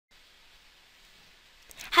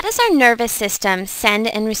how does our nervous system send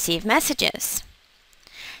and receive messages?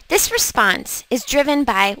 This response is driven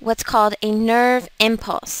by what's called a nerve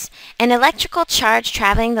impulse, an electrical charge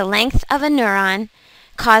traveling the length of a neuron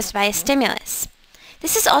caused by a stimulus.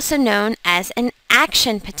 This is also known as an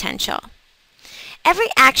action potential. Every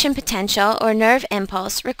action potential or nerve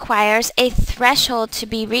impulse requires a threshold to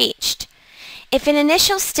be reached. If an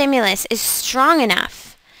initial stimulus is strong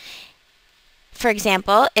enough, for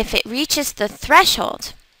example, if it reaches the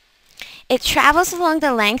threshold, it travels along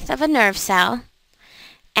the length of a nerve cell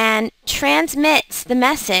and transmits the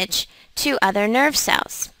message to other nerve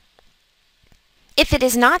cells. If it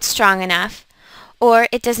is not strong enough, or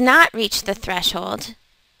it does not reach the threshold,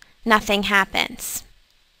 nothing happens.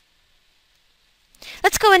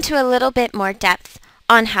 Let's go into a little bit more depth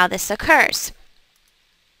on how this occurs.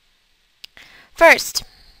 First,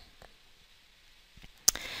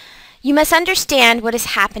 you must understand what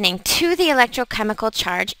is happening to the electrochemical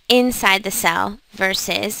charge inside the cell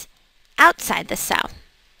versus outside the cell.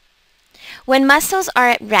 When muscles are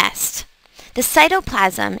at rest, the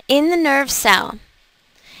cytoplasm in the nerve cell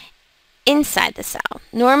inside the cell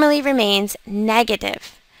normally remains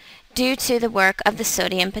negative due to the work of the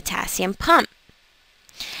sodium-potassium pump.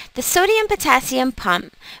 The sodium-potassium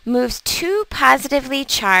pump moves two positively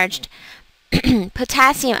charged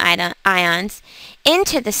potassium ions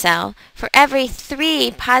into the cell for every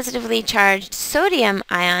 3 positively charged sodium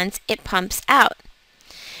ions it pumps out.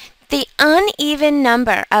 The uneven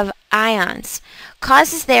number of ions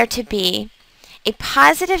causes there to be a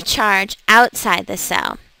positive charge outside the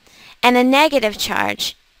cell and a negative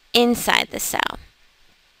charge inside the cell.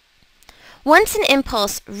 Once an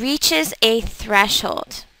impulse reaches a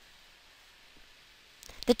threshold,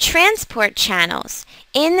 the transport channels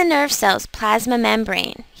in the nerve cell's plasma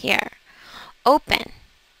membrane here open,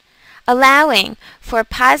 allowing for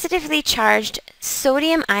positively charged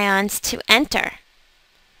sodium ions to enter.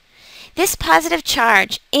 This positive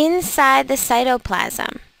charge inside the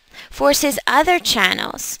cytoplasm forces other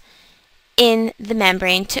channels in the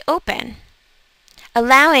membrane to open,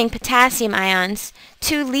 allowing potassium ions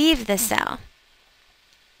to leave the cell.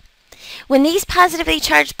 When these positively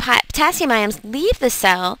charged potassium ions leave the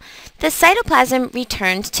cell, the cytoplasm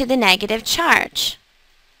returns to the negative charge.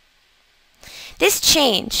 This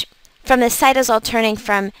change from the cytosol turning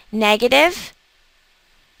from negative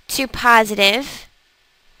to positive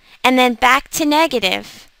and then back to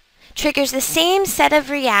negative triggers the same set of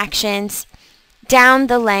reactions down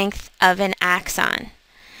the length of an axon,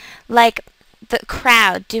 like the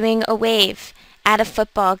crowd doing a wave at a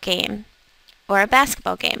football game or a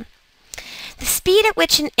basketball game. The speed at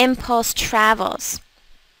which an impulse travels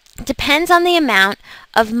depends on the amount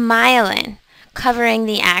of myelin covering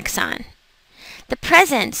the axon. The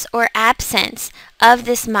presence or absence of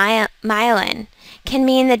this myelin can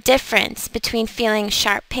mean the difference between feeling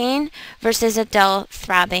sharp pain versus a dull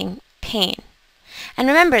throbbing pain. And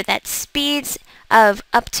remember that speeds of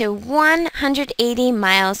up to 180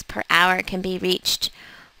 miles per hour can be reached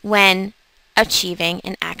when achieving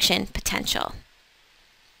an action potential.